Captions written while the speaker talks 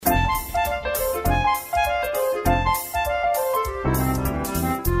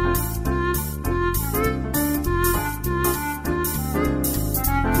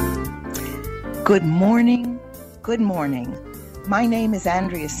Good morning. Good morning. My name is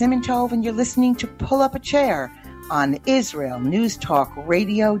Andrea Simantov, and you're listening to Pull Up a Chair on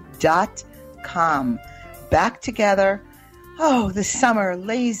IsraelNewsTalkRadio.com. Back together. Oh, the summer,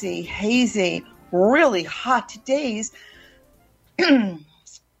 lazy, hazy, really hot days.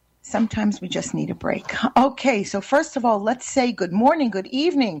 Sometimes we just need a break. Okay, so first of all, let's say good morning, good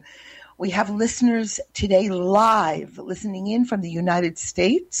evening. We have listeners today live listening in from the United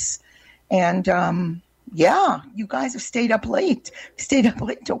States. And you guys have stayed up late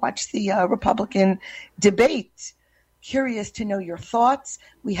to watch the Republican debate. Curious to know your thoughts.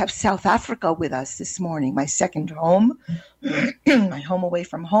 We have South Africa with us this morning, my second home, my home away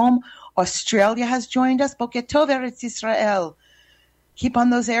from home. Australia has joined us. Boker Tov, Eretz Israel. Keep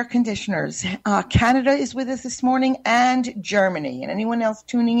on those air conditioners. Canada is with us this morning, and Germany. And anyone else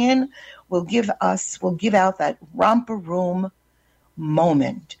tuning in will give out that romper room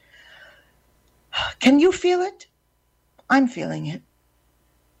moment. Can you feel it? I'm feeling it.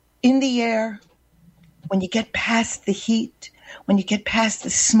 In the air, when you get past the heat, when you get past the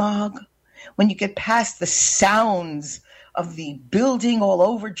smog, when you get past the sounds of the building all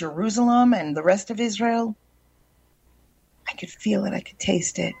over Jerusalem and the rest of Israel, I could feel it. I could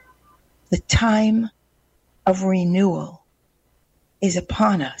taste it. The time of renewal is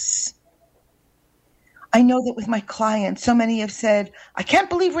upon us. I know that with my clients, so many have said, I can't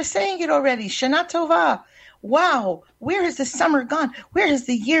believe we're saying it already. Shana Tova. Wow. Where has the summer gone? Where has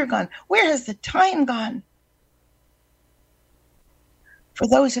the year gone? Where has the time gone? For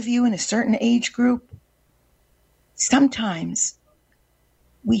those of you in a certain age group, sometimes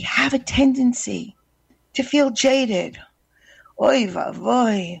we have a tendency to feel jaded. Oy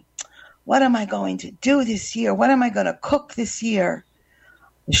vavoy. What am I going to do this year? What am I going to cook this year?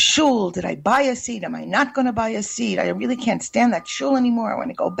 The shul, did I buy a seat? Am I not going to buy a seat? I really can't stand that shul anymore. I want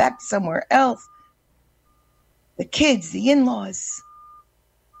to go back to somewhere else. The kids, the in-laws.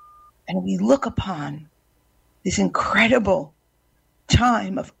 And we look upon this incredible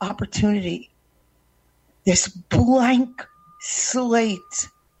time of opportunity, this blank slate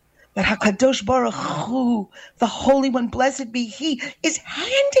that HaKadosh Baruch Hu, the Holy One, blessed be He, is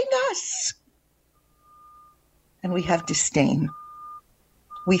handing us. And we have disdain.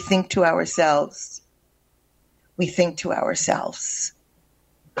 We think to ourselves,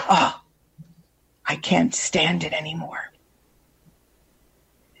 oh, I can't stand it anymore.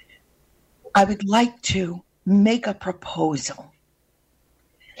 I would like to make a proposal.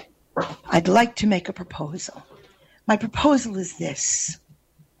 My proposal is this.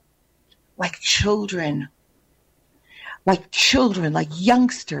 Like children, like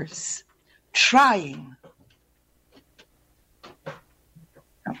youngsters, trying.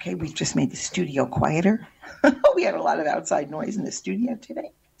 Okay, we've just made the studio quieter. We had a lot of outside noise in the studio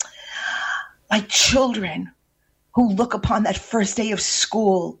today. Like children who look upon that first day of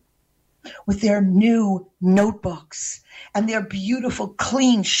school with their new notebooks and their beautiful,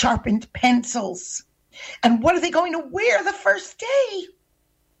 clean, sharpened pencils. And what are they going to wear the first day?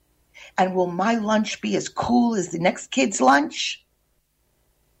 And will my lunch be as cool as the next kid's lunch?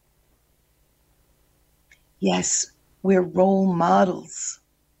 Yes, we're role models.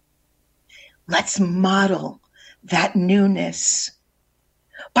 Let's model that newness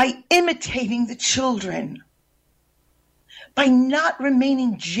by imitating the children, by not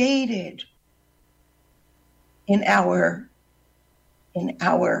remaining jaded in our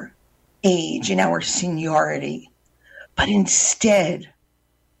age, in our seniority, but instead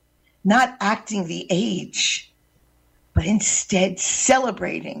not acting the age, but instead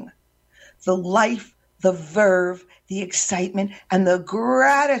celebrating the life, the verve, the excitement, and the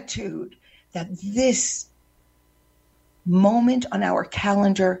gratitude that this moment on our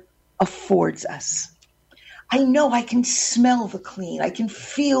calendar affords us. I know I can smell the clean. I can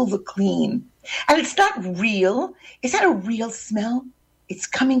feel the clean. And it's not real. Is that a real smell? It's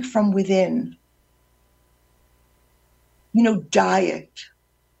coming from within. You know, diet.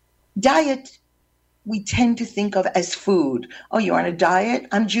 Diet, we tend to think of as food. Oh, you're on a diet?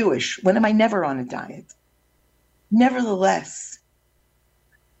 I'm Jewish. When am I never on a diet? Nevertheless,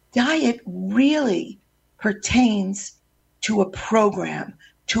 diet really pertains to a program,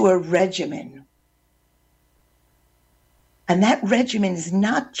 to a regimen. And that regimen is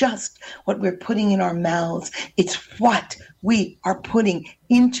not just what we're putting in our mouths. It's what we are putting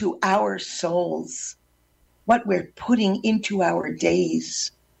into our souls, what we're putting into our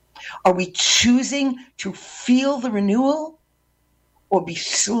days. Are we choosing to feel the renewal or be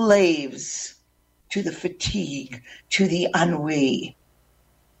slaves to the fatigue, to the ennui?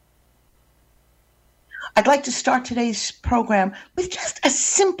 I'd like to start today's program with just a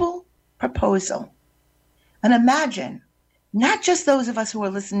simple proposal. And imagine, not just those of us who are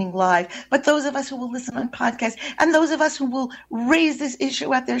listening live, but those of us who will listen on podcasts, and those of us who will raise this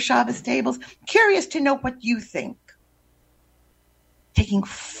issue at their Shabbos tables, curious to know what you think. Taking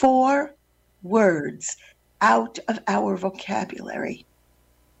 4 words out of our vocabulary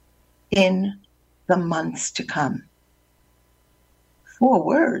in the months to come. 4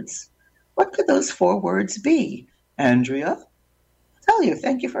 words? What could those 4 words be? Andrea? I'll tell you.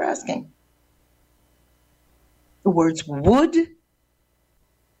 Thank you for asking. The words would,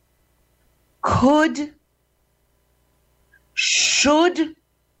 could, should,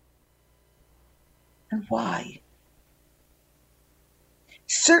 and why.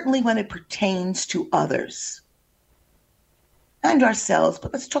 Certainly when it pertains to others and ourselves,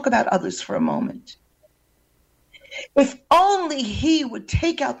 but let's talk about others for a moment. If only he would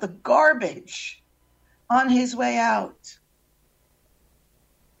take out the garbage on his way out.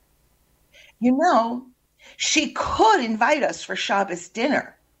 You know, she could invite us for Shabbos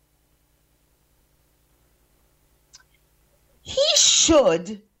dinner. He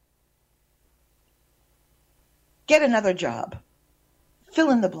should get another job.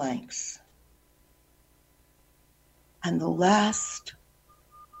 Fill in the blanks. And the last,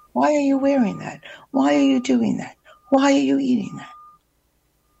 why are you wearing that? Why are you doing that? Why are you eating that?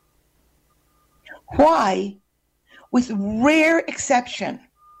 Why, with rare exception,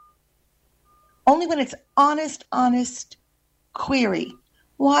 only when it's honest query,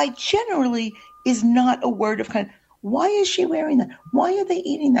 why generally is not a word of kind of, why is she wearing that? Why are they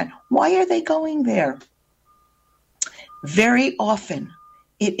eating that? Why are they going there? Very often,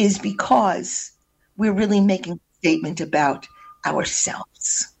 it is because we're really making a statement about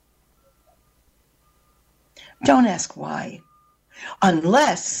ourselves. Don't ask why,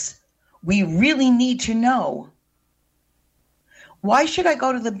 unless we really need to know. Why should I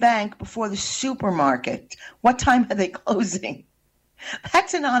go to the bank before the supermarket? What time are they closing?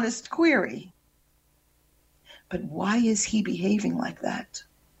 That's an honest query. But why is he behaving like that?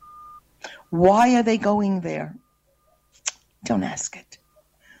 Why are they going there? Don't ask it.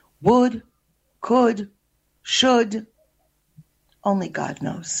 Would, could, should, only God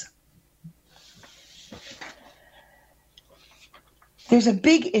knows. There's a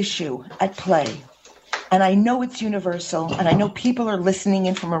big issue at play, and I know it's universal, and I know people are listening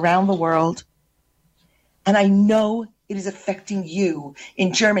in from around the world, and I know it is affecting you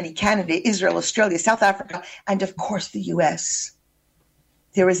in Germany, Canada, Israel, Australia, South Africa, and of course the US.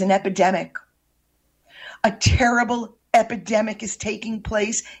 There is an epidemic. A terrible epidemic is taking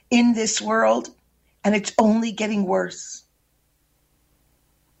place in this world, and it's only getting worse.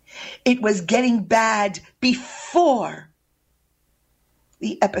 It was getting bad before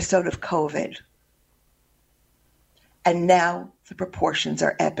the episode of COVID. And now the proportions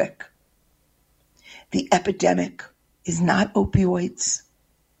are epic. The epidemic is not opioids.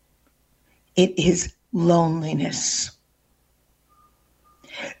 It is loneliness.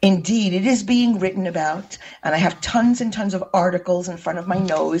 Indeed, it is being written about, and I have tons and tons of articles in front of my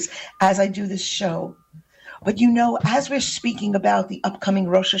nose as I do this show. But you know, as we're speaking about the upcoming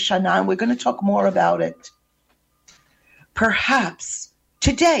Rosh Hashanah, and we're going to talk more about it, perhaps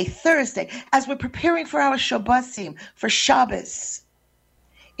today, Thursday, as we're preparing for our Shabbosim, for Shabbos,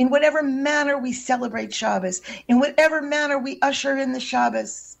 in whatever manner we celebrate Shabbos, in whatever manner we usher in the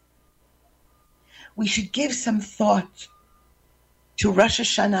Shabbos, we should give some thought to Rosh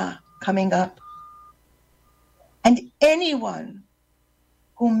Hashanah coming up. And anyone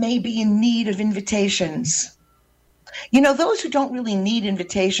who may be in need of invitations. You know, those who don't really need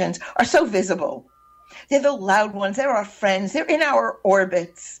invitations are so visible. They're the loud ones. They're our friends. They're in our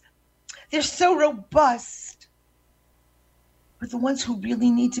orbits. They're so robust. But the ones who really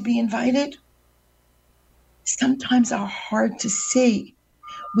need to be invited sometimes are hard to see.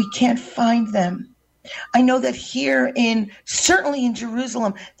 We can't find them. I know that here certainly in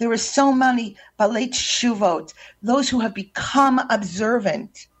Jerusalem, there are so many Balei Teshuvot, those who have become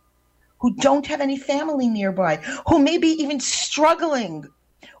observant, who don't have any family nearby, who may be even struggling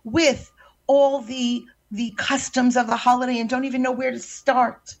with all the customs of the holiday and don't even know where to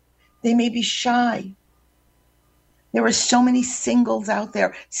start. They may be shy. There are so many singles out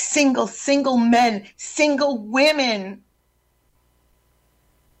there, single men, single women,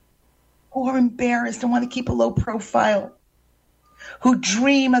 who are embarrassed and want to keep a low profile, who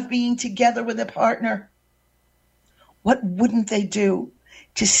dream of being together with a partner. What wouldn't they do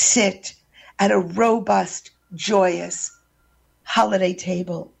to sit at a robust, joyous holiday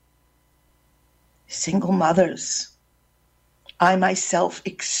table? Single mothers. I myself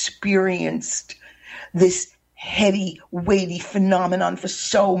experienced this heady, weighty phenomenon for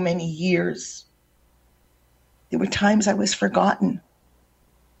so many years. There were times I was forgotten.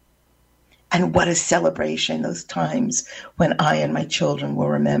 And what a celebration, those times when I and my children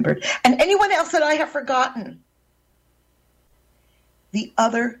were remembered. And anyone else that I have forgotten. The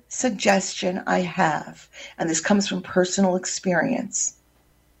other suggestion I have, and this comes from personal experience,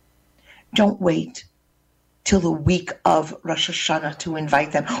 don't wait till the week of Rosh Hashanah to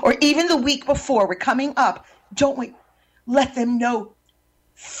invite them, or even the week before. We're coming up. Don't wait. Let them know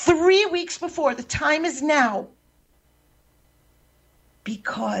 3 weeks before. The time is now.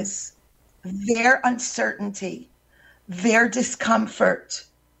 Because their uncertainty, their discomfort,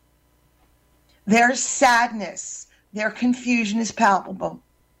 their sadness, their confusion is palpable.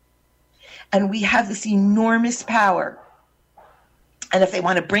 And we have this enormous power. And if they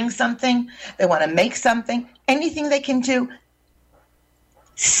want to bring something, they want to make something, anything they can do,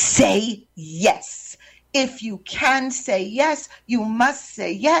 say yes. If you can say yes, you must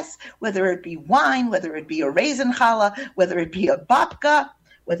say yes, whether it be wine, whether it be a raisin challah, whether it be a babka,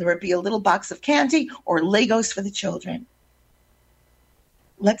 whether it be a little box of candy or Legos for the children.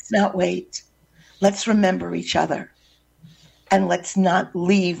 Let's not wait. Let's remember each other. And let's not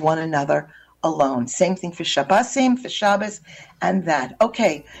leave one another alone. Same thing for Shabbosim, for Shabbos, and that.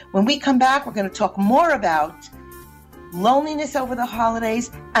 Okay, when we come back, we're going to talk more about loneliness over the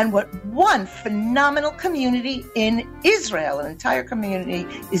holidays and what one phenomenal community in Israel, an entire community,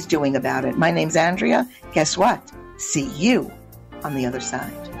 is doing about it. My name's Andrea. Guess what? See you on the other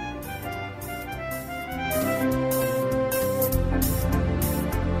side.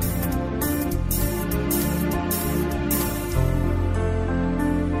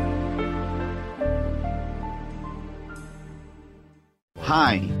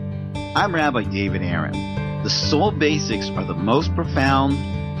 Hi, I'm Rabbi David Aaron. The soul basics are the most profound,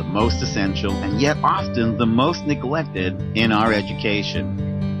 the most essential, and yet often the most neglected in our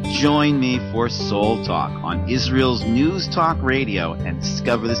education. Join me for Soul Talk on Israel's News Talk Radio and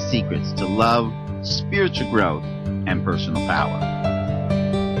discover the secrets to love, spiritual growth, and personal power.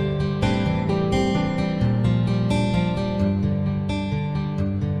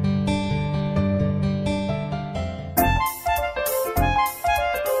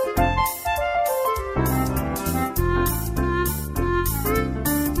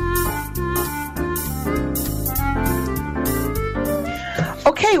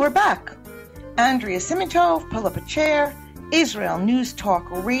 Okay, we're back. Andrea Simintov, pull up a chair,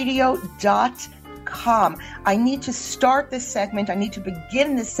 IsraelNewsTalkRadio.com. I need to start this segment. I need to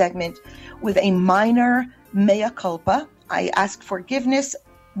begin this segment with a minor mea culpa. I ask forgiveness,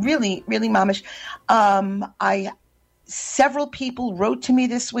 really, really mamish. Several people wrote to me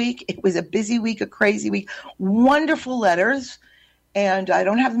this week. It was a busy week, a crazy week. Wonderful letters, and I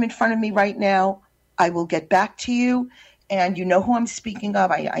don't have them in front of me right now. I will get back to you. And you know who I'm speaking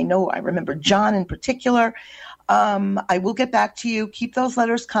of. I remember John in particular. I will get back to you. Keep those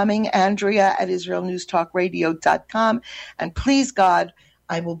letters coming, Andrea at IsraelNewsTalkRadio.com. And please, God,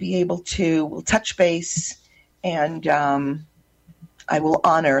 I will be able to, we'll touch base, and I will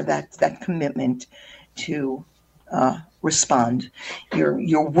honor that commitment to respond.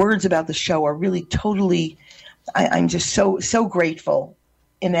 Your words about the show are really totally, I'm just so grateful.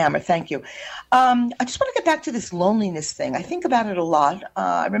 Enamored. Thank you. I just want to get back to this loneliness thing. I think about it a lot.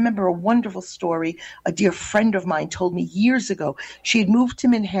 I remember a wonderful story a dear friend of mine told me years ago. She had moved to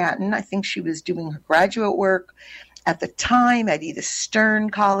Manhattan. I think she was doing her graduate work at the time at either Stern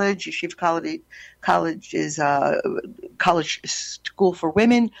College, Yeshiva College is college school for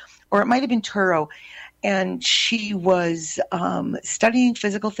women, or it might have been Turo. And she was studying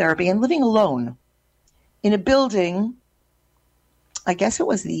physical therapy and living alone in a building. I guess it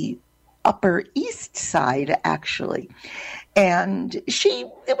was the Upper East Side, actually. And it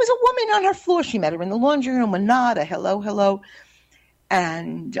was a woman on her floor. She met her in the laundry room, a nod, a hello.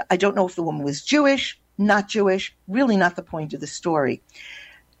 And I don't know if the woman was Jewish, not Jewish, really not the point of the story.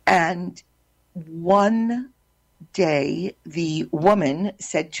 And one day, the woman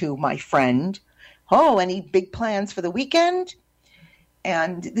said to my friend, "Oh, any big plans for the weekend?"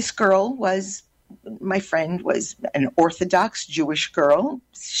 And this girl my friend was an Orthodox Jewish girl,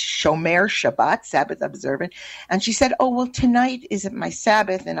 Shomer Shabbat, Sabbath observant. And she said, "Oh, well, tonight is my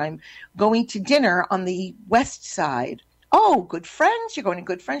Sabbath and I'm going to dinner on the West Side." "Oh, good friends? You're going to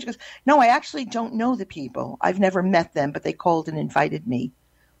good friends?" She goes, "No, I actually don't know the people. I've never met them, but they called and invited me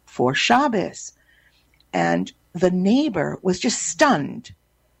for Shabbos." And the neighbor was just stunned.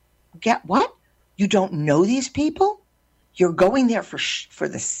 "Get what? You don't know these people? You're going there for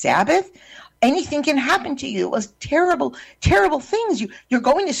the Sabbath? Anything can happen to you. It was terrible, terrible things. You're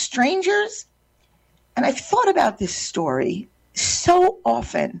going to strangers?" And I've thought about this story so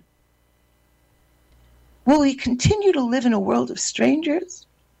often. Will we continue to live in a world of strangers?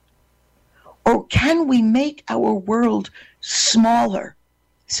 Or can we make our world smaller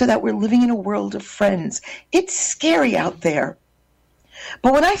so that we're living in a world of friends? It's scary out there.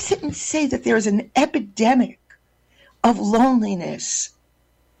 But when I sit and say that there is an epidemic of loneliness,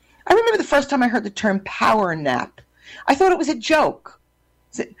 I remember the first time I heard the term power nap. I thought it was a joke.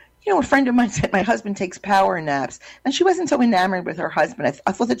 A friend of mine said my husband takes power naps, and she wasn't so enamored with her husband.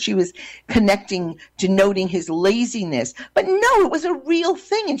 I thought that she was denoting his laziness. But no, it was a real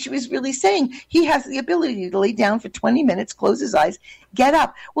thing, and she was really saying he has the ability to lay down for 20 minutes, close his eyes, get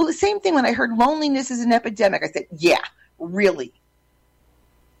up. Well, the same thing when I heard loneliness is an epidemic. I said, yeah, really.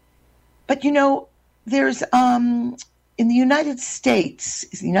 But, there's in the United States,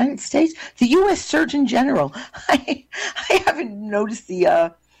 the U.S. Surgeon General. I haven't noticed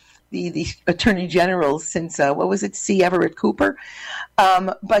the Attorney General since, C. Everett Cooper.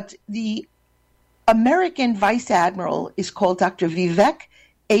 But the American Vice Admiral is called Dr. Vivek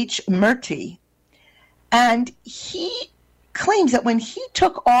H. Murthy. And he claims that when he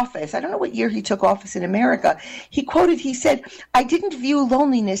took office, I don't know what year he took office in America, he said, "I didn't view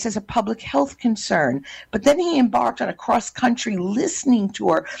loneliness as a public health concern." But then he embarked on a cross-country listening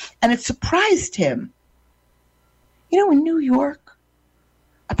tour, and it surprised him. In New York,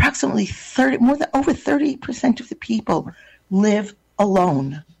 approximately over 30% of the people live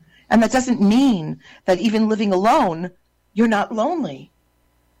alone. And that doesn't mean that even living alone, you're not lonely.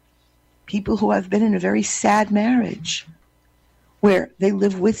 People who have been in a very sad marriage, where they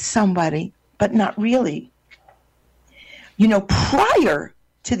live with somebody, but not really. Prior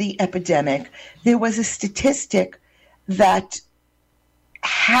to the epidemic, there was a statistic that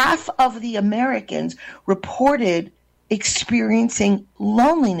half of the Americans reported experiencing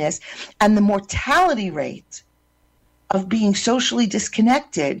loneliness, and the mortality rate of being socially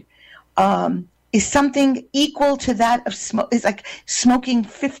disconnected is something equal to that of is like smoking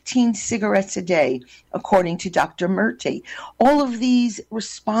 15 cigarettes a day, according to Dr. Murthy. All of these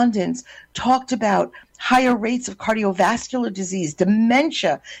respondents talked about higher rates of cardiovascular disease,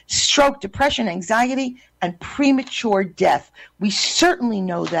 dementia, stroke, depression, anxiety, and premature death. We certainly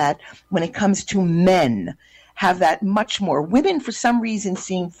know that when it comes to men, have that much more. Women, for some reason,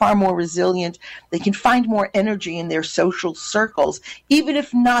 seem far more resilient. They can find more energy in their social circles, even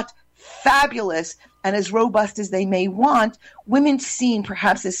if not fabulous and as robust as they may want. Women seen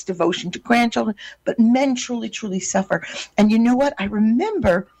perhaps this devotion to grandchildren, but men truly, truly suffer. And you know what? I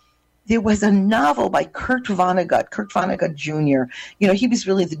remember there was a novel by Kurt Vonnegut Jr. He was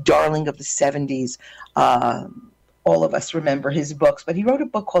really the darling of the 70s. All of us remember his books, but he wrote a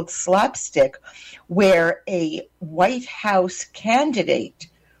book called Slapstick, where a White House candidate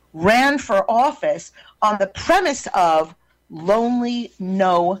ran for office on the premise of lonely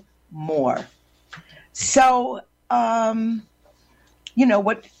no more. So, when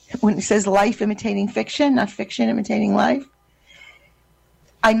it says life imitating fiction, not fiction imitating life,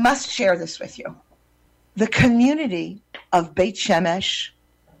 I must share this with you. The community of Beit Shemesh,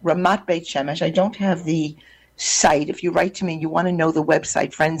 Ramat Beit Shemesh, I don't have the site. If you write to me, you want to know the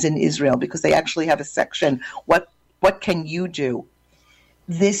website, Friends in Israel, because they actually have a section, what can you do?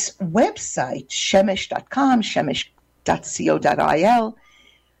 This website, shemesh.com, shemesh.co.il,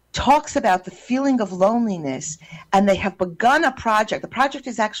 talks about the feeling of loneliness, and they have begun a project. The project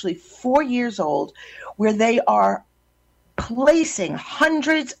is actually 4 years old, where they are placing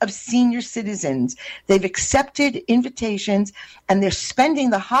hundreds of senior citizens. They've accepted invitations, and they're spending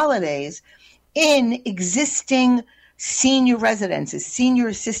the holidays in existing senior residences, senior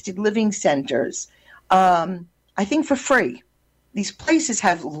assisted living centers, I think for free. These places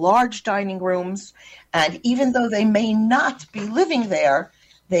have large dining rooms, and even though they may not be living there,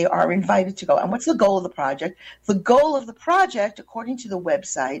 they are invited to go. And what's the goal of the project? The goal of the project, according to the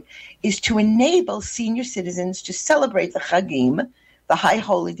website, is to enable senior citizens to celebrate the Chagim, the high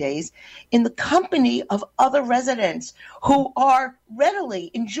holy days, in the company of other residents who are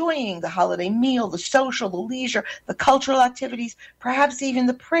readily enjoying the holiday meal, the social, the leisure, the cultural activities, perhaps even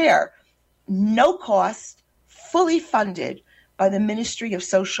the prayer. No cost, fully funded by the Ministry of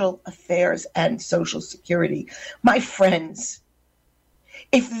Social Affairs and Social Security. My friends,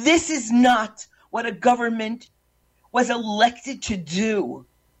 if this is not what a government was elected to do,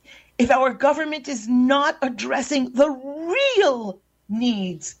 if our government is not addressing the real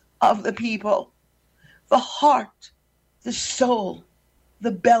needs of the people, the heart, the soul,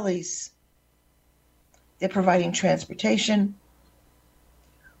 the bellies. They're providing transportation,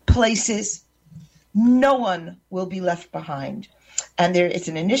 places. No one will be left behind. And it's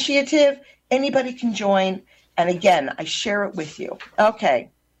an initiative. Anybody can join. And again, I share it with you. Okay.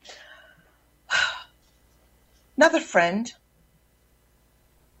 Another friend.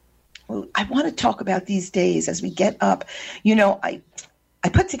 Well, I want to talk about these days as we get up. You know, I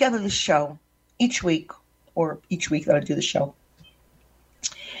put together the show each week that I do the show.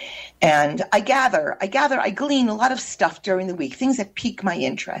 And I glean a lot of stuff during the week, things that pique my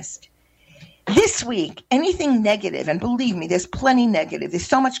interest. This week, anything negative, and believe me, there's plenty negative. There's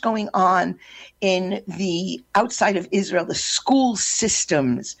so much going on in the outside of Israel, the school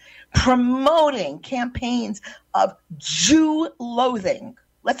systems, promoting campaigns of Jew loathing.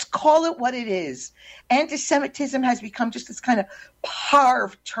 Let's call it what it is. Anti-Semitism has become just this kind of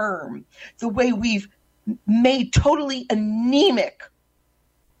parv term, the way we've made totally anemic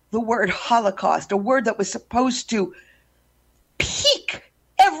the word Holocaust, a word that was supposed to pique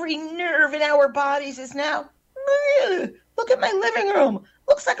every nerve in our bodies, is now, look at my living room.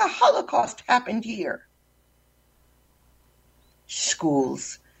 Looks like a Holocaust happened here.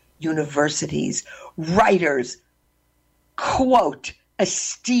 Schools, universities, writers, quote,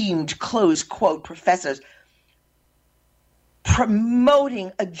 esteemed, close quote, professors,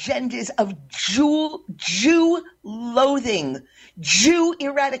 promoting agendas of Jew loathing, Jew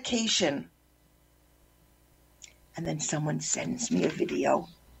eradication. And then someone sends me a video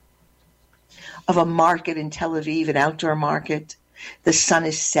of a market in Tel Aviv, an outdoor market. The sun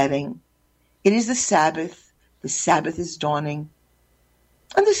is setting. It is the Sabbath. The Sabbath is dawning.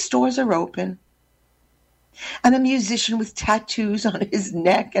 And the stores are open. And a musician with tattoos on his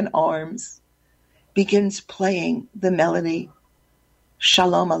neck and arms begins playing the melody,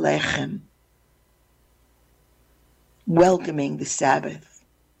 Shalom Aleichem, welcoming the Sabbath.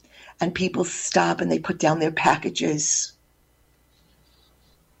 And people stop and they put down their packages.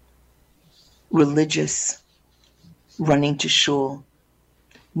 Religious, running to shul,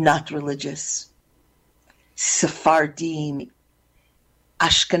 not religious. Sephardim,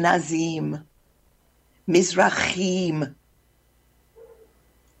 Ashkenazim, Mizrahim,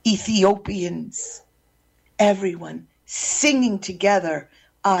 Ethiopians, everyone singing together,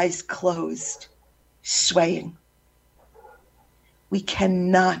 eyes closed, swaying. We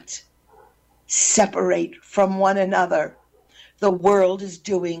cannot separate from one another. The world is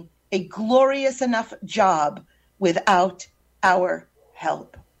doing a glorious enough job without our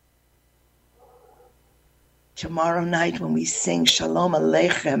help. Tomorrow night when we sing Shalom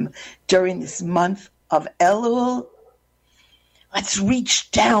Aleichem during this month of Elul, let's reach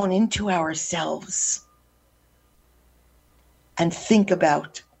down into ourselves and think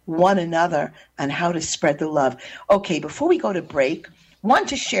about one another and how to spread the love. Okay, before we go to break, want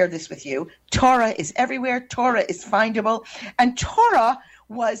to share this with you. Torah is everywhere. Torah is findable. And Torah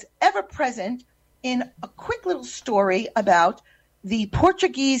was ever present in a quick little story about the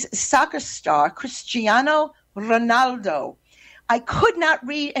Portuguese soccer star, Cristiano Ronaldo. I could not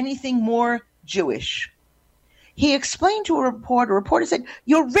read anything more Jewish. He explained to a reporter said,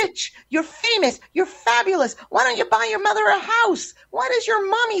 "You're rich, you're famous, you're fabulous. Why don't you buy your mother a house? Why does your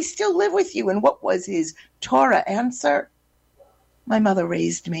mommy still live with you?" And what was his Torah answer? "My mother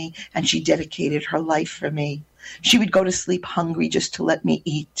raised me, and she dedicated her life for me. She would go to sleep hungry just to let me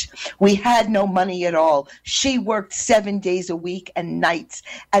eat. We had no money at all. She worked 7 days a week and nights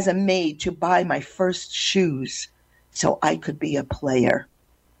as a maid to buy my first shoes so I could be a player."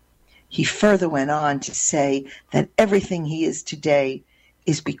 He further went on to say that everything he is today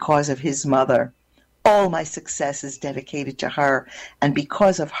is because of his mother. All my success is dedicated to her, and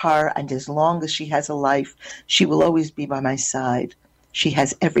because of her, and as long as she has a life, she will always be by my side. She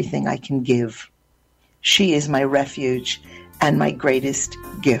has everything I can give. She is my refuge and my greatest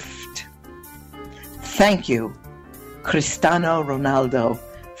gift. Thank you, Cristiano Ronaldo,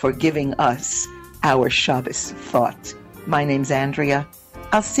 for giving us our Shabbos thought. My name's Andrea.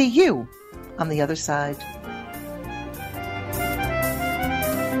 I'll see you on the other side.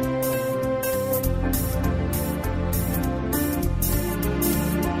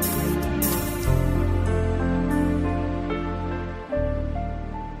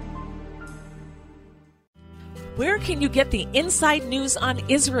 Where can you get the inside news on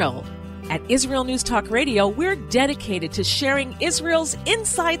Israel? At Israel News Talk Radio, we're dedicated to sharing Israel's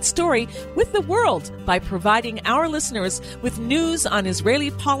inside story with the world by providing our listeners with news on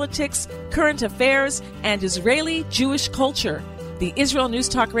Israeli politics, current affairs, and Israeli Jewish culture. The Israel News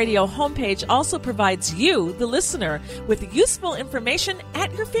Talk Radio homepage also provides you, the listener, with useful information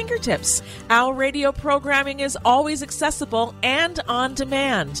at your fingertips. Our radio programming is always accessible and on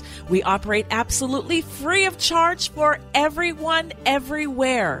demand. We operate absolutely free of charge for everyone,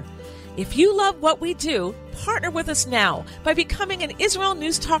 everywhere. If you love what we do, partner with us now by becoming an Israel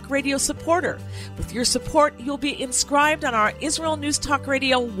News Talk Radio supporter. With your support, you'll be inscribed on our Israel News Talk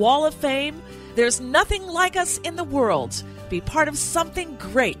Radio Wall of Fame. There's nothing like us in the world. Be part of something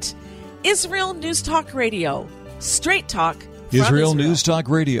great. Israel News Talk Radio. Straight talk from Israel. News Talk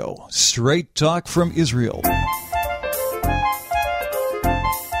Radio. Straight talk from Israel.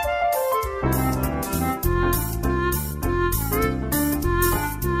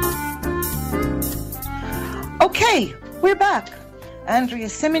 Okay, we're back. Andrea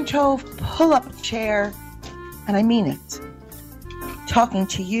Simintov, pull up a chair, and I mean it. Talking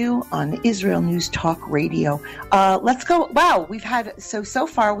to you on Israel News Talk Radio. Let's go. Wow, so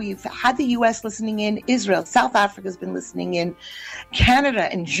far we've had the U.S. listening in, Israel, South Africa's been listening in,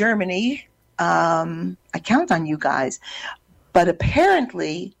 Canada and Germany. I count on you guys. But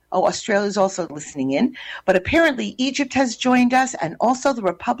apparently, Australia's also listening in, but apparently Egypt has joined us and also the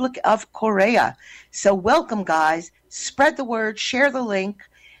Republic of Korea. So welcome, guys. Spread the word, share the link,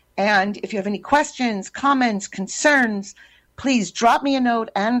 and if you have any questions, comments, concerns, please drop me a note,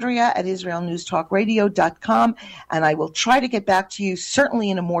 Andrea at IsraelNewsTalkRadio.com, and I will try to get back to you, certainly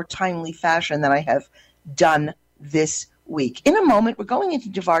in a more timely fashion than I have done this week. In a moment, we're going into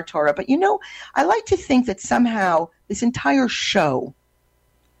Devar Torah, but I like to think that somehow this entire show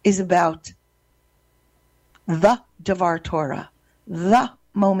is about the Devar Torah, the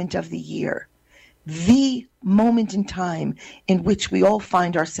moment of the year, the moment in time in which we all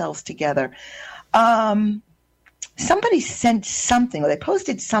find ourselves together. Somebody sent something, or they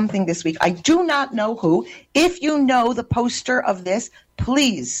posted something this week. I do not know who. If you know the poster of this,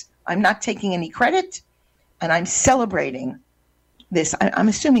 please, I'm not taking any credit, and I'm celebrating this. I'm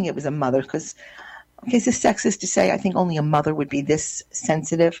assuming it was a mother, because, okay, is this sexist to say I think only a mother would be this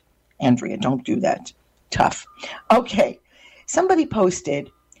sensitive? Andrea, don't do that. Tough. Okay, somebody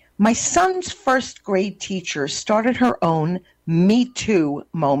posted, my son's first grade teacher started her own Me Too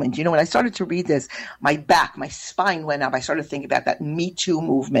moment. When I started to read this, my spine went up. I started thinking about that Me Too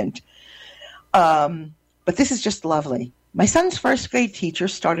movement. But this is just lovely. My son's first grade teacher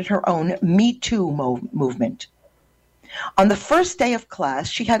started her own Me Too movement. On the first day of class,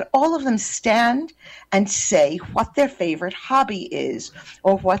 she had all of them stand and say what their favorite hobby is,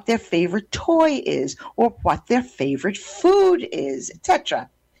 or what their favorite toy is, or what their favorite food is, etc.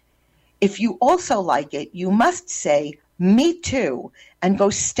 If you also like it, you must say, me too, and go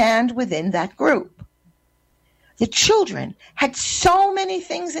stand within that group. The children had so many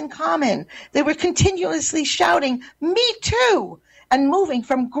things in common. They were continuously shouting, me too, and moving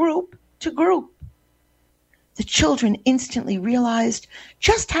from group to group. The children instantly realized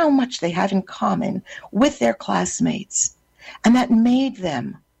just how much they had in common with their classmates, and that made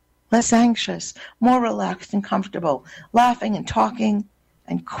them less anxious, more relaxed and comfortable, laughing and talking,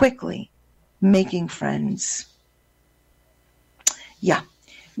 and quickly making friends. Yeah,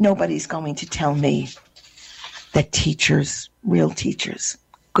 nobody's going to tell me that teachers, real teachers,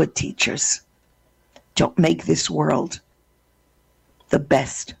 good teachers, don't make this world the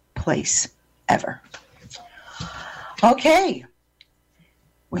best place ever. Okay,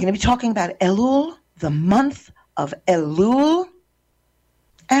 we're going to be talking about Elul, the month of Elul,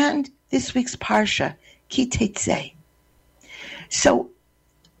 and this week's Parsha, Ki Tetzei. So,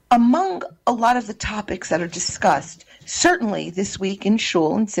 among a lot of the topics that are discussed, certainly this week in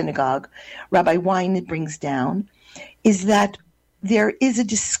shul and synagogue, Rabbi Yawn brings down, is that there is a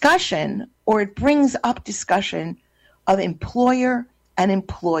discussion, or it brings up discussion, of employer and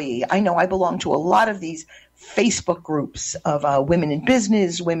employee. I know I belong to a lot of these Facebook groups of women in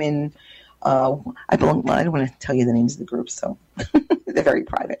business, women. I don't want to tell you the names of the groups, so they're very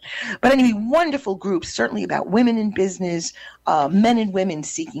private. But anyway, wonderful groups, certainly about women in business, men and women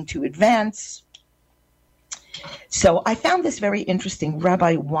seeking to advance. So I found this very interesting,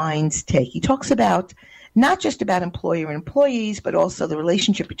 Rabbi Yawn's take. He talks about not just about employer and employees, but also the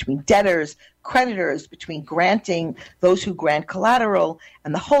relationship between debtors, creditors, between granting those who grant collateral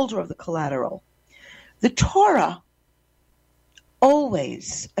and the holder of the collateral. The Torah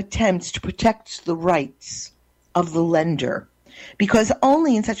always attempts to protect the rights of the lender, because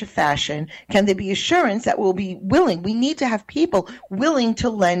only in such a fashion can there be assurance that we'll be willing. We need to have people willing to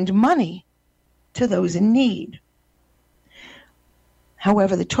lend money to those in need.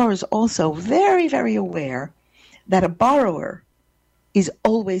 However, the Torah is also very, very aware that a borrower is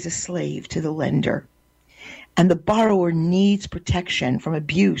always a slave to the lender, and the borrower needs protection from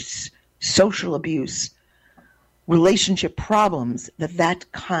abuse, social abuse, relationship problems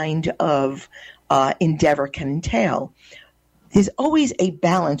that kind of endeavor can entail. There's always a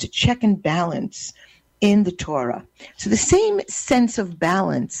balance, a check and balance in the Torah. So the same sense of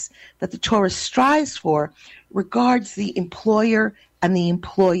balance that the Torah strives for regards the employer and the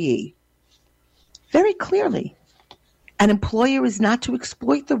employee. Very clearly, an employer is not to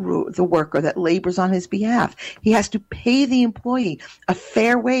exploit the worker that labors on his behalf. He has to pay the employee a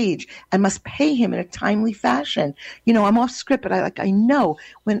fair wage and must pay him in a timely fashion. You know, I'm off script, but I know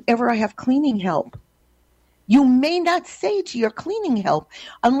whenever I have cleaning help, you may not say to your cleaning help,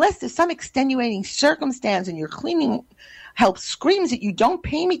 unless there's some extenuating circumstance and your cleaning help screams at you, don't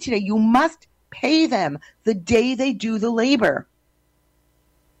pay me today. You must pay them the day they do the labor.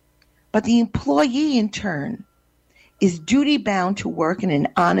 But the employee, in turn, is duty-bound to work in an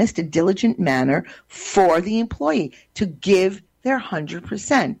honest and diligent manner for the employee, to give their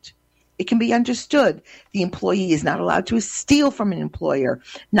 100%. It can be understood the employee is not allowed to steal from an employer,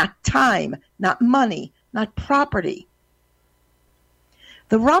 not time, not money, not property.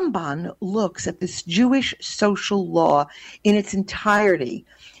 The Ramban looks at this Jewish social law in its entirety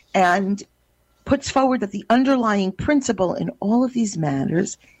and puts forward that the underlying principle in all of these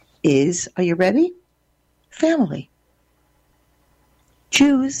matters is, are you ready? Family.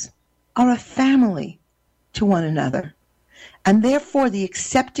 Jews are a family to one another, and therefore the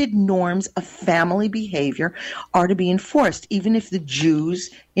accepted norms of family behavior are to be enforced, even if the Jews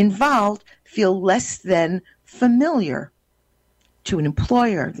involved feel less than familiar to an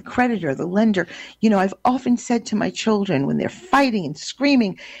employer, the creditor, the lender. You know, I've often said to my children when they're fighting and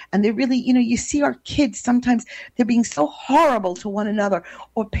screaming, and they're really, you know, you see our kids, sometimes they're being so horrible to one another,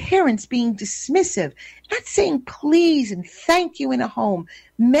 or parents being dismissive, not saying please and thank you in a home,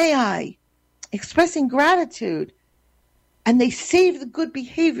 may I, expressing gratitude, and they save the good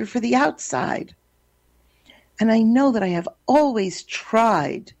behavior for the outside. And I know that I have always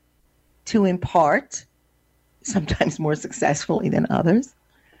tried to impart, sometimes more successfully than others,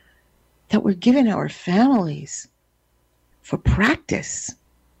 that we're given our families for practice,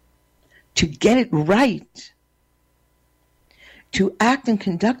 to get it right, to act and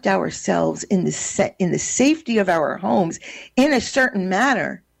conduct ourselves in the safety of our homes in a certain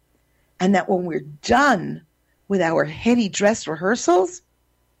manner, and that when we're done with our heady dress rehearsals,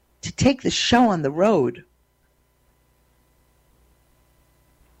 to take the show on the road.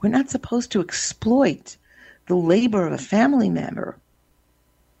 We're not supposed to exploit the labor of a family member.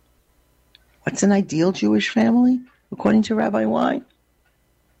 What's an ideal Jewish family, according to Rabbi Yawn?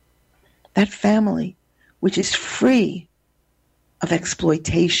 That family which is free of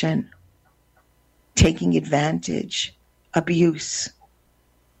exploitation, taking advantage, abuse.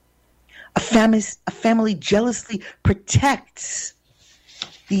 A family jealously protects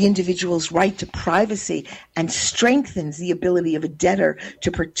the individual's right to privacy and strengthens the ability of a debtor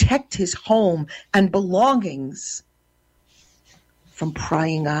to protect his home and belongings from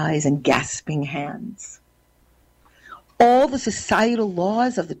prying eyes and gasping hands. All the societal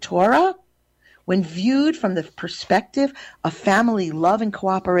laws of the Torah, when viewed from the perspective of family love and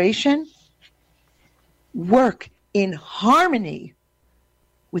cooperation, work in harmony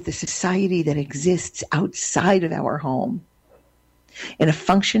with the society that exists outside of our home. In a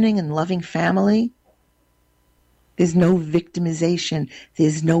functioning and loving family, there's no victimization,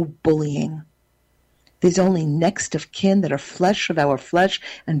 there's no bullying. There's only next of kin that are flesh of our flesh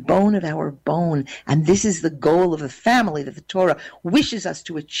and bone of our bone. And this is the goal of the family that the Torah wishes us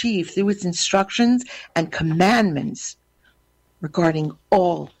to achieve through its instructions and commandments regarding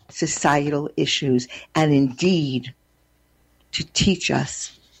all societal issues, and indeed to teach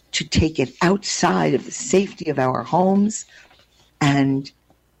us to take it outside of the safety of our homes and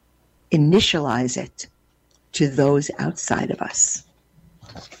initialize it to those outside of us.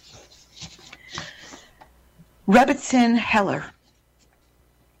 Rebbetzin Heller,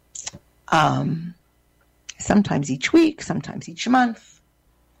 sometimes each week, sometimes each month,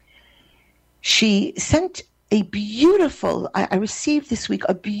 she sent a beautiful, I received this week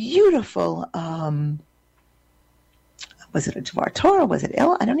a beautiful, was it a Dvar Torah? Was it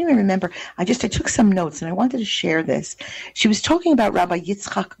Elul? I don't even remember. I took some notes and I wanted to share this. She was talking about Rabbi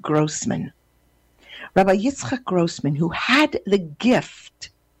Yitzchak Grossman. Rabbi Yitzchak Grossman, who had the gift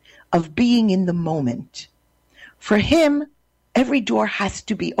of being in the moment. For him, every door has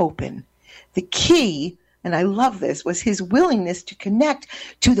to be open. The key, and I love this, was his willingness to connect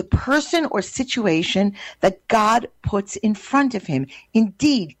to the person or situation that God puts in front of him.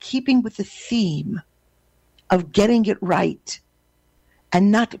 Indeed, keeping with the theme of getting it right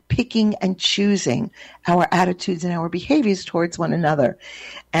and not picking and choosing our attitudes and our behaviors towards one another.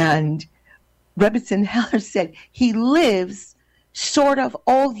 And Rebbetzin Heller said he lives sort of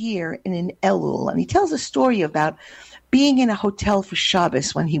all year in an Elul. And he tells a story about being in a hotel for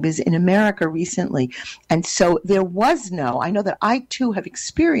Shabbos when he was in America recently. And so there was no, I know that I too have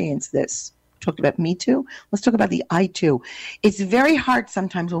experienced this. Talked about me too. Let's talk about the I too. It's very hard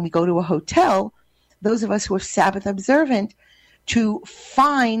sometimes when we go to a hotel, those of us who are Sabbath observant, to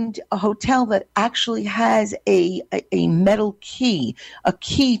find a hotel that actually has a metal key, a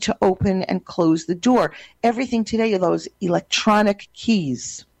key to open and close the door. Everything today are those electronic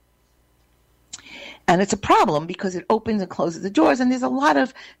keys. And it's a problem because it opens and closes the doors. And there's a lot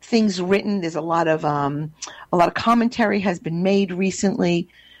of things written. There's a lot of commentary has been made recently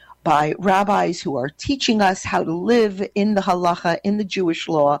by rabbis who are teaching us how to live in the halacha, in the Jewish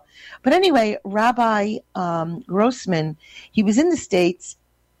law. But anyway, Rabbi Grossman, he was in the States.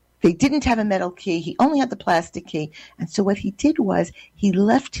 They didn't have a metal key. He only had the plastic key. And so what he did was he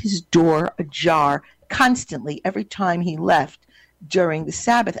left his door ajar constantly every time he left during the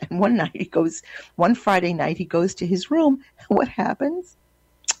Sabbath. And one Friday night, he goes to his room. And what happens?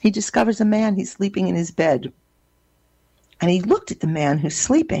 He discovers a man. He's sleeping in his bed. And he looked at the man who's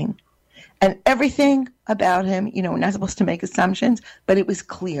sleeping, and everything about him, we're not supposed to make assumptions, but it was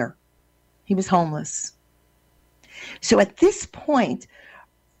clear. He was homeless. So at this point,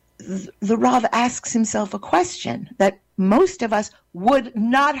 the Rav asks himself a question that most of us would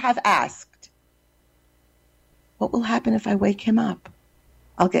not have asked. What will happen if I wake him up?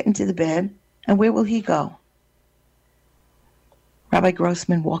 I'll get into the bed, and where will he go? Rabbi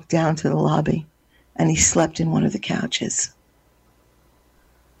Grossman walked down to the lobby, and he slept in one of the couches.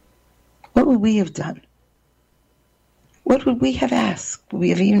 What would we have done? What would we have asked? Would we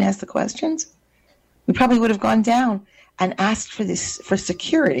have even asked the questions? We probably would have gone down and asked for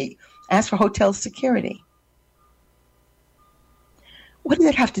security, asked for hotel security. What does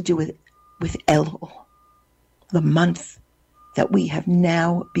that have to do with Elul, the month that we have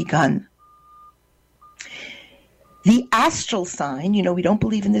now begun? The astral sign, we don't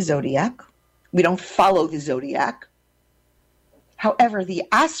believe in the zodiac. We don't follow the zodiac. However, the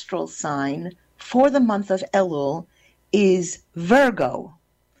astral sign for the month of Elul is Virgo.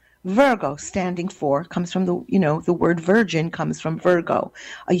 Virgo, standing for, comes from the word virgin comes from Virgo,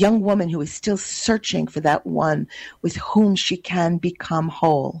 a young woman who is still searching for that one with whom she can become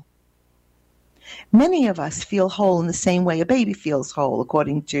whole. Many of us feel whole in the same way a baby feels whole,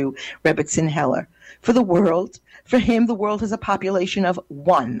 according to Rebbetzin Heller. For him, the world has a population of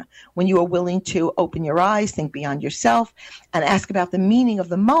one. When you are willing to open your eyes, think beyond yourself, and ask about the meaning of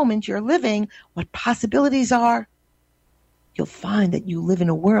the moment you're living, what possibilities are, you'll find that you live in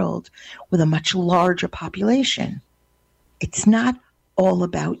a world with a much larger population. It's not all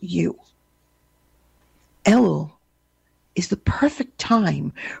about you. Elul is the perfect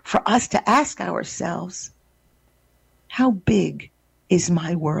time for us to ask ourselves, how big is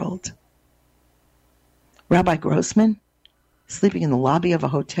my world? Rabbi Grossman, sleeping in the lobby of a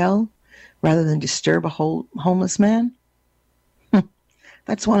hotel rather than disturb a homeless man?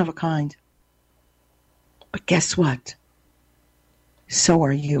 That's one of a kind. But guess what? So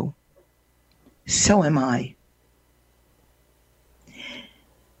are you. So am I.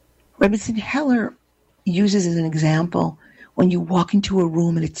 Rebbetzin Heller uses as an example when you walk into a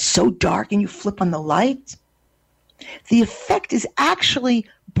room and it's so dark and you flip on the light, the effect is actually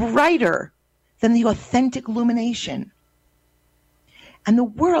brighter than the authentic illumination. And the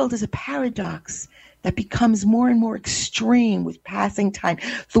world is a paradox that becomes more and more extreme with passing time.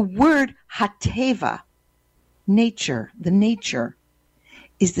 The word hateva, nature, the nature,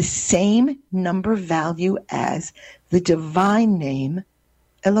 is the same number value as the divine name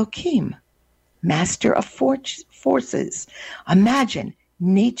Elohim, master of forces. Imagine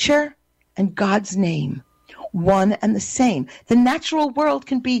nature and God's name, one and the same. The natural world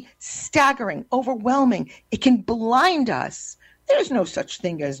can be staggering, overwhelming. It can blind us. There's no such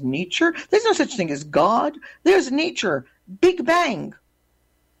thing as nature. There's no such thing as God. There's nature. Big Bang.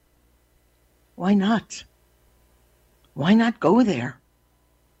 Why not? Why not go there?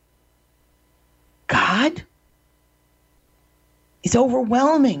 God is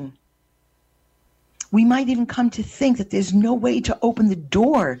overwhelming. We might even come to think that there's no way to open the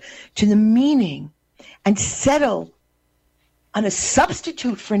door to the meaning and settle on a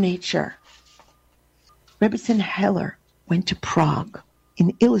substitute for nature. Rebbetzin Heller went to Prague.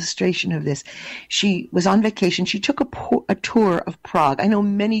 In illustration of this, she was on vacation. She took a tour of Prague. I know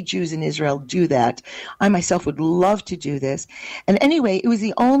many Jews in Israel do that. I myself would love to do this. And anyway, it was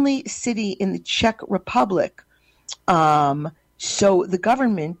the only city in the Czech Republic. So the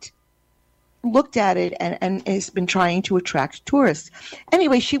government looked at it and has been trying to attract tourists.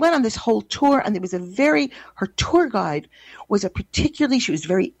 Anyway, she went on this whole tour, and there was her tour guide was she was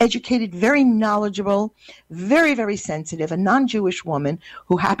very educated, very knowledgeable, very, very sensitive, a non-Jewish woman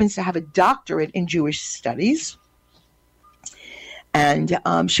who happens to have a doctorate in Jewish studies. And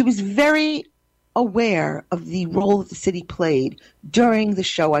she was very aware of the role that the city played during the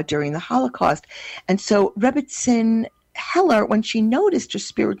Shoah, during the Holocaust. And so Rebbetzin Heller, when she noticed her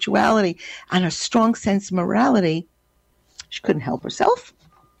spirituality and her strong sense of morality, she couldn't help herself,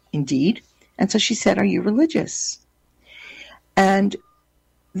 indeed. And so she said, "Are you religious?" And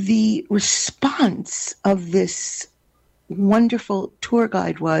the response of this wonderful tour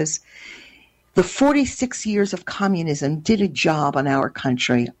guide was, "The 46 years of communism did a job on our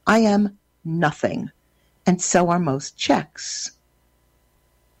country. I am nothing, and so are most Czechs."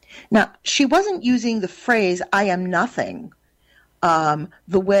 Now, she wasn't using the phrase, "I am nothing,"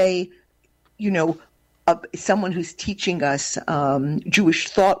 the way, someone who's teaching us Jewish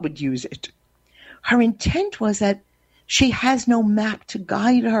thought would use it. Her intent was that she has no map to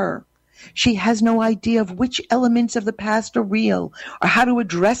guide her. She has no idea of which elements of the past are real or how to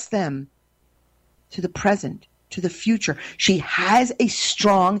address them to the present, to the future. She has a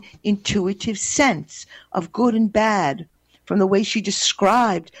strong intuitive sense of good and bad, from the way she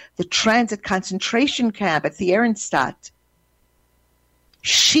described the transit concentration camp at the Ehrenstadt.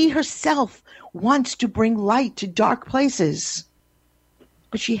 She herself wants to bring light to dark places,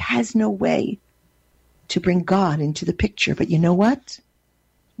 but she has no way to bring God into the picture. But you know what?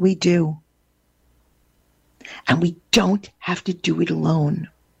 We do. And we don't have to do it alone.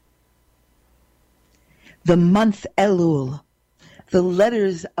 The month Elul, the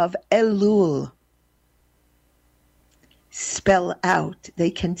letters of Elul, spell out, they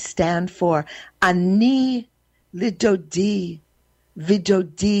can stand for Ani lidodi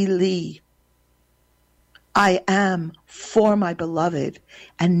vidodi li. I am for my beloved,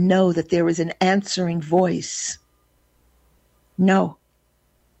 and know that there is an answering voice. No,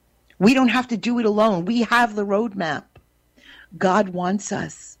 we don't have to do it alone. We have the roadmap. God wants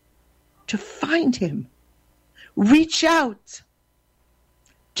us to find him. Reach out.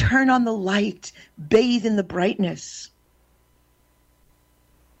 Turn on the light. Bathe in the brightness.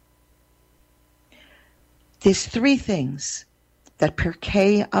 There's three things that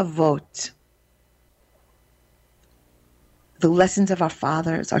Pirkei Avot, the lessons of our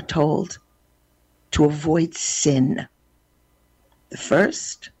fathers, are told to avoid sin. The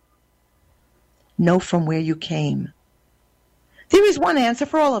first, know from where you came. There is one answer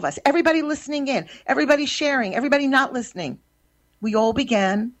for all of us. Everybody listening in, everybody sharing, everybody not listening. We all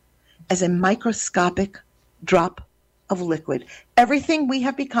began as a microscopic drop of liquid. Everything we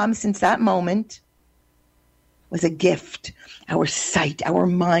have become since that moment was a gift. Our sight, our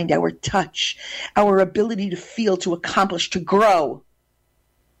mind, our touch, our ability to feel, to accomplish, to grow.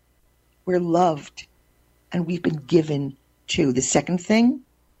 We're loved, and we've been given to. The second thing,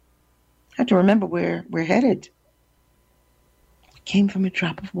 I have to remember where we're headed. We came from a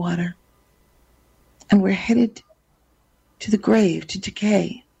drop of water, and we're headed to the grave, to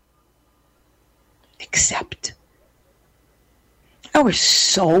decay. Except our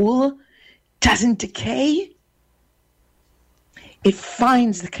soul doesn't decay. It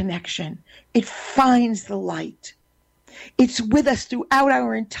finds the connection. It finds the light. It's with us throughout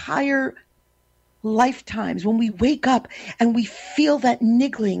our entire lifetimes. When we wake up and we feel that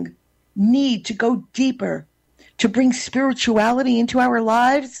niggling need to go deeper, to bring spirituality into our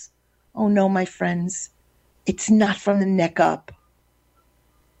lives, oh no, my friends, it's not from the neck up.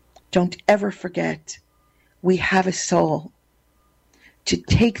 Don't ever forget, we have a soul. To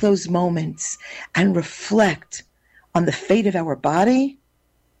take those moments and reflect on the fate of our body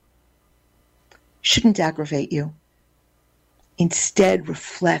shouldn't aggravate you. Instead,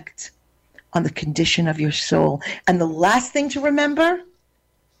 reflect on the condition of your soul. And the last thing to remember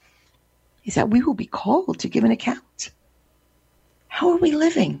is that we will be called to give an account. How are we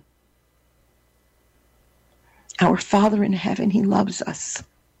living? Our Father in heaven, he loves us.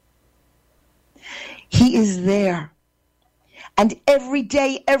 He is there. And every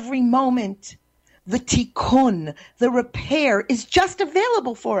day, every moment, the tikkun, the repair, is just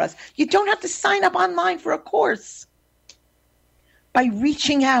available for us. You don't have to sign up online for a course. By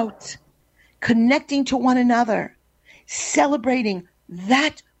reaching out, connecting to one another, celebrating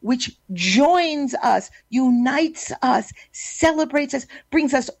that which joins us, unites us, celebrates us,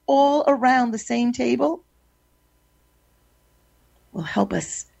 brings us all around the same table, will help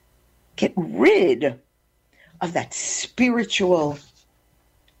us get rid of that spiritual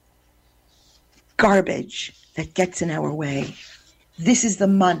garbage that gets in our way. This is the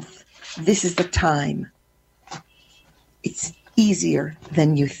month This is the time. It's easier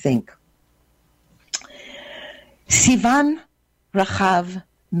than you think. Sivan Rachav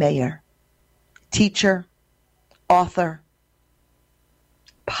Meir, teacher, author,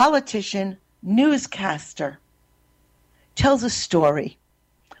 politician, newscaster, tells a story.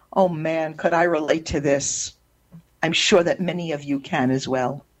 Oh man, could I relate to this? I'm sure that many of you can as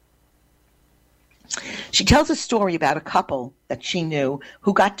well. She tells a story about a couple that she knew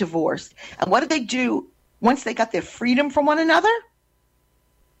who got divorced. And what did they do once they got their freedom from one another?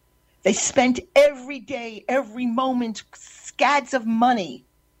 They spent every day, every moment, scads of money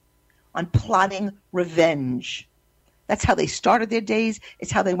on plotting revenge. That's how they started their days.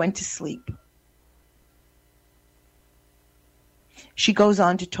 It's how they went to sleep. She goes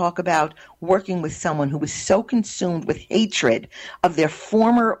on to talk about working with someone who was so consumed with hatred of their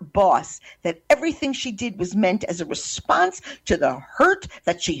former boss that everything she did was meant as a response to the hurt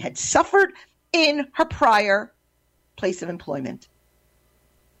that she had suffered in her prior place of employment.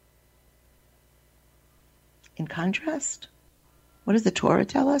 In contrast, what does the Torah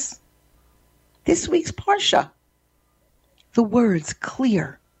tell us? This week's Parsha, the words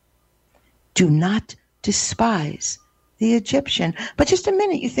clear. Do not despise the Egyptian. But just a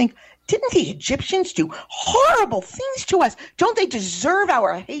minute, you think, didn't the Egyptians do horrible things to us? Don't they deserve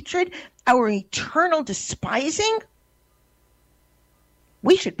our hatred, our eternal despising?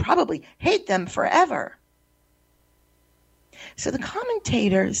 We should probably hate them forever. So the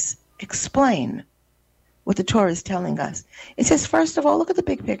commentators explain what the Torah is telling us. It says, first of all, look at the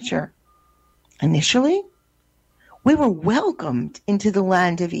big picture. Initially, we were welcomed into the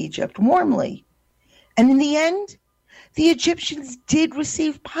land of Egypt warmly. And in the end, the Egyptians did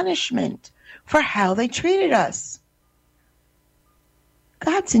receive punishment for how they treated us.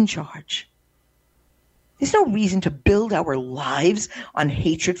 God's in charge. There's no reason to build our lives on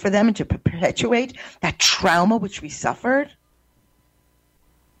hatred for them and to perpetuate that trauma which we suffered.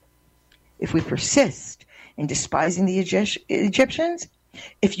 If we persist in despising the Egyptians,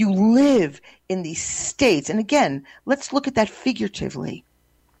 if you live in these states, and again, let's look at that figuratively.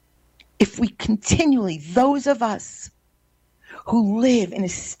 If we continually, those of us who live in a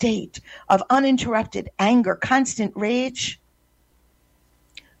state of uninterrupted anger, constant rage,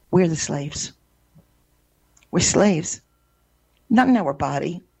 we're the slaves. We're slaves, not in our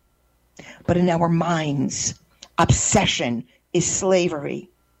body, but in our minds. Obsession is slavery.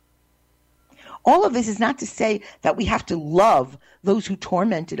 All of this is not to say that we have to love those who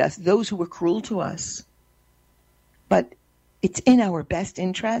tormented us, those who were cruel to us. But it's in our best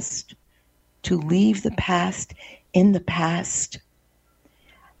interest to leave the past in the past,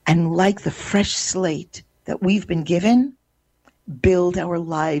 and like the fresh slate that we've been given, build our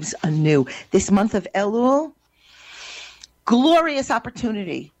lives anew. This month of Elul, glorious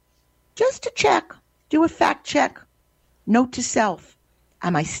opportunity just to check, do a fact check, note to self,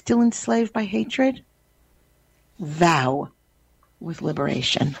 am I still enslaved by hatred? Vow with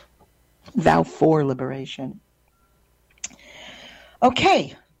liberation. Vow for liberation.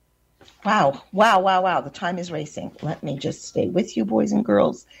 Okay. Wow. The time is racing. Let me just stay with you, boys and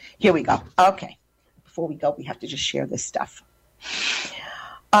girls. Here we go. Okay. Before we go, we have to just share this stuff.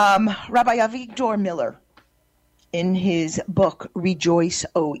 Rabbi Avigdor Miller, in his book, Rejoice,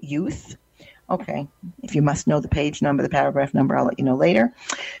 O Youth. Okay. If you must know the page number, the paragraph number, I'll let you know later.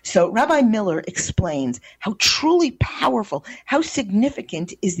 So Rabbi Miller explains how truly powerful, how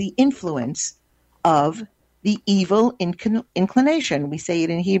significant is the influence of the evil inclination. We say it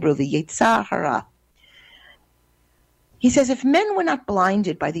in Hebrew, the Yetzar Hara. He says, if men were not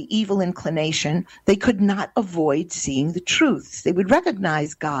blinded by the evil inclination, they could not avoid seeing the truths. They would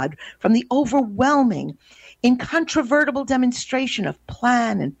recognize God from the overwhelming, incontrovertible demonstration of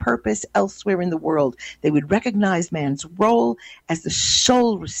plan and purpose elsewhere in the world. They would recognize man's role as the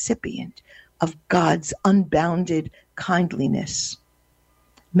sole recipient of God's unbounded kindliness.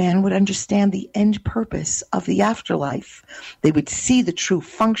 Man would understand the end purpose of the afterlife. They would see the true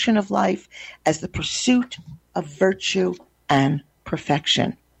function of life as the pursuit of virtue and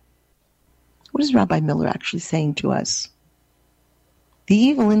perfection. What is Rabbi Miller actually saying to us? The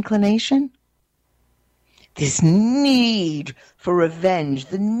evil inclination, this need for revenge,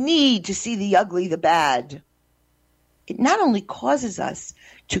 the need to see the ugly, the bad, it not only causes us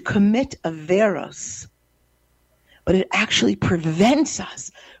to commit averos, but it actually prevents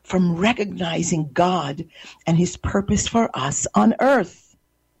us from recognizing God and his purpose for us on earth.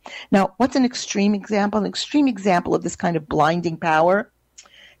 Now, what's an extreme example? An extreme example of this kind of blinding power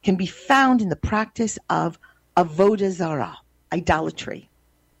can be found in the practice of avodah zarah, idolatry.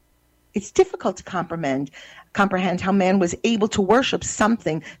 It's difficult to comprehend how man was able to worship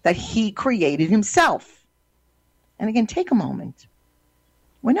something that he created himself. And again, take a moment.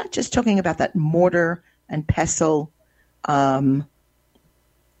 We're not just talking about that mortar and pestle,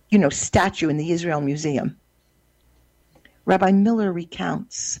 statue in the Israel Museum. Rabbi Miller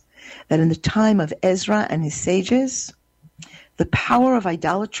recounts that in the time of Ezra and his sages, the power of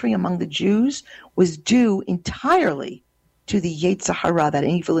idolatry among the Jews was due entirely to the Yetzer Hara, that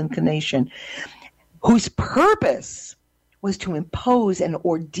evil inclination, whose purpose was to impose an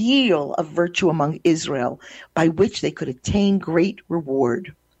ordeal of virtue among Israel by which they could attain great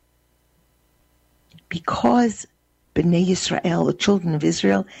reward. Because Bnei Yisrael, the children of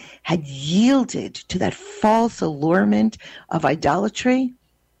Israel, had yielded to that false allurement of idolatry,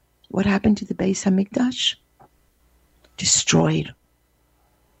 what happened to the Beis HaMikdash? Destroyed.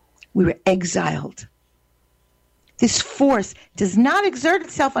 We were exiled. This force does not exert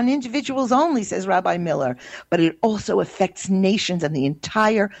itself on individuals only, says Rabbi Miller, but it also affects nations and the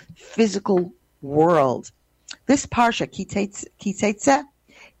entire physical world. This parsha, Kitetze,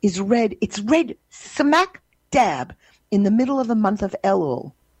 it's read smack dab in the middle of the month of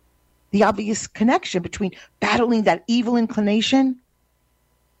Elul. The obvious connection between battling that evil inclination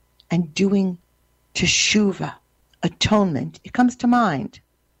and doing teshuvah, atonement, it comes to mind.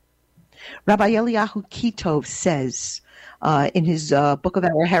 Rabbi Eliyahu Kitov says in his Book of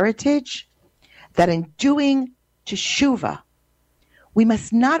Our Heritage that in doing teshuvah, we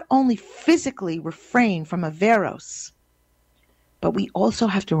must not only physically refrain from averos, but we also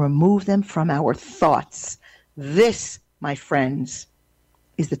have to remove them from our thoughts. This, my friends,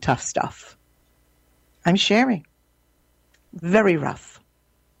 is the tough stuff. I'm sharing. Very rough.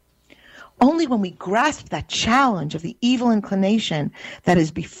 Only when we grasp that challenge of the evil inclination that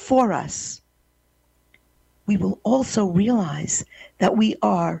is before us, we will also realize that we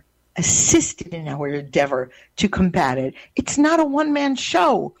are assisted in our endeavor to combat it. It's not a one-man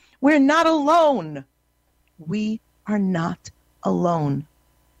show. We're not alone. We are not alone.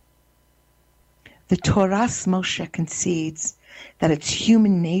 The Torah's Moshe concedes that it's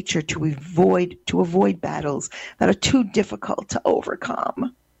human nature to avoid battles that are too difficult to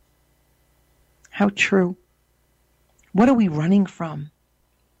overcome. How true. What are we running from?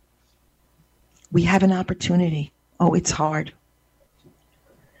 We have an opportunity. Oh, it's hard.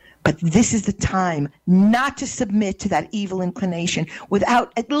 But this is the time not to submit to that evil inclination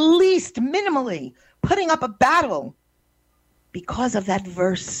without at least minimally putting up a battle. Because of that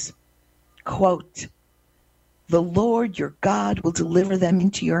verse, quote, "The Lord your God will deliver them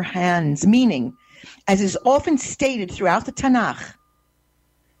into your hands," meaning, as is often stated throughout the Tanakh,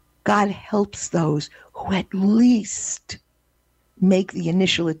 God helps those who at least make the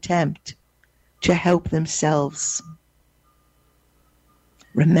initial attempt to help themselves.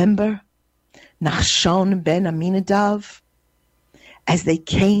 Remember Nachshon ben Aminadav, as they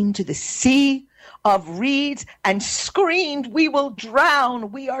came to the sea of reeds and screamed, "We will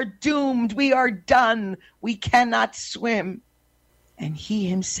drown, we are doomed, we are done, we cannot swim." And he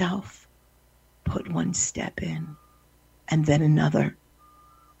himself put one step in and then another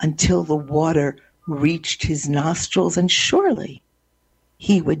until the water reached his nostrils, and surely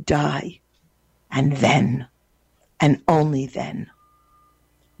he would die. And then, and only then,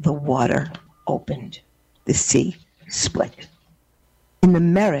 the water opened, the sea split. In the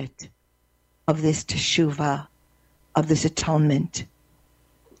merit of this teshuvah, of this atonement,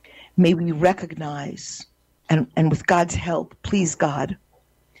 may we recognize, and with God's help, please God,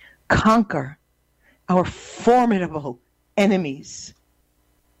 conquer our formidable enemies,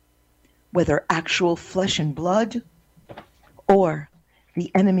 whether actual flesh and blood or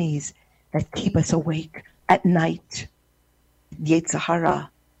the enemies that keep us awake at night, Yetzer Hara.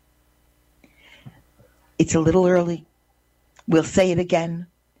 It's a little early. We'll say it again,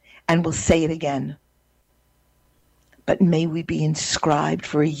 and we'll say it again. But may we be inscribed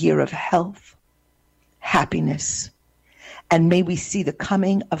for a year of health, happiness, and may we see the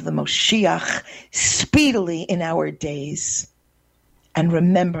coming of the Moshiach speedily in our days. And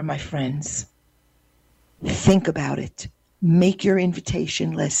remember, my friends, think about it. Make your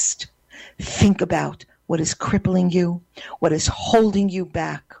invitation list. Think about what is crippling you, what is holding you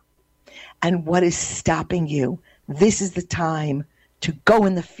back, and what is stopping you. This is the time to go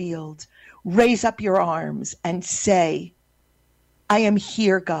in the field, raise up your arms, and say, "I am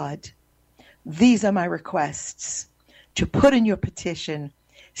here, God. These are my requests." To put in your petition,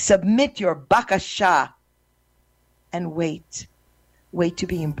 submit your bakasha, and wait. Wait to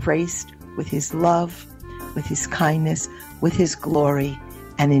be embraced with his love, with his kindness, with his glory,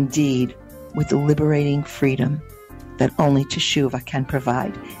 and indeed with the liberating freedom that only teshuvah can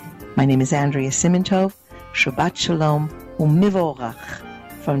provide. My name is Andrea Simintov. Shabbat Shalom u'mivorach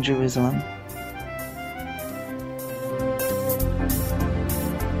from Jerusalem.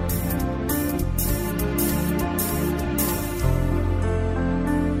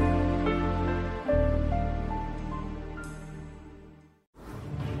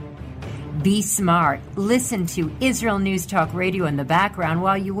 Be smart. Listen to Israel News Talk Radio in the background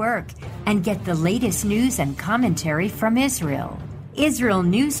while you work and get the latest news and commentary from Israel. Israel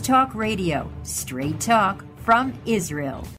News Talk Radio. Straight talk from Israel.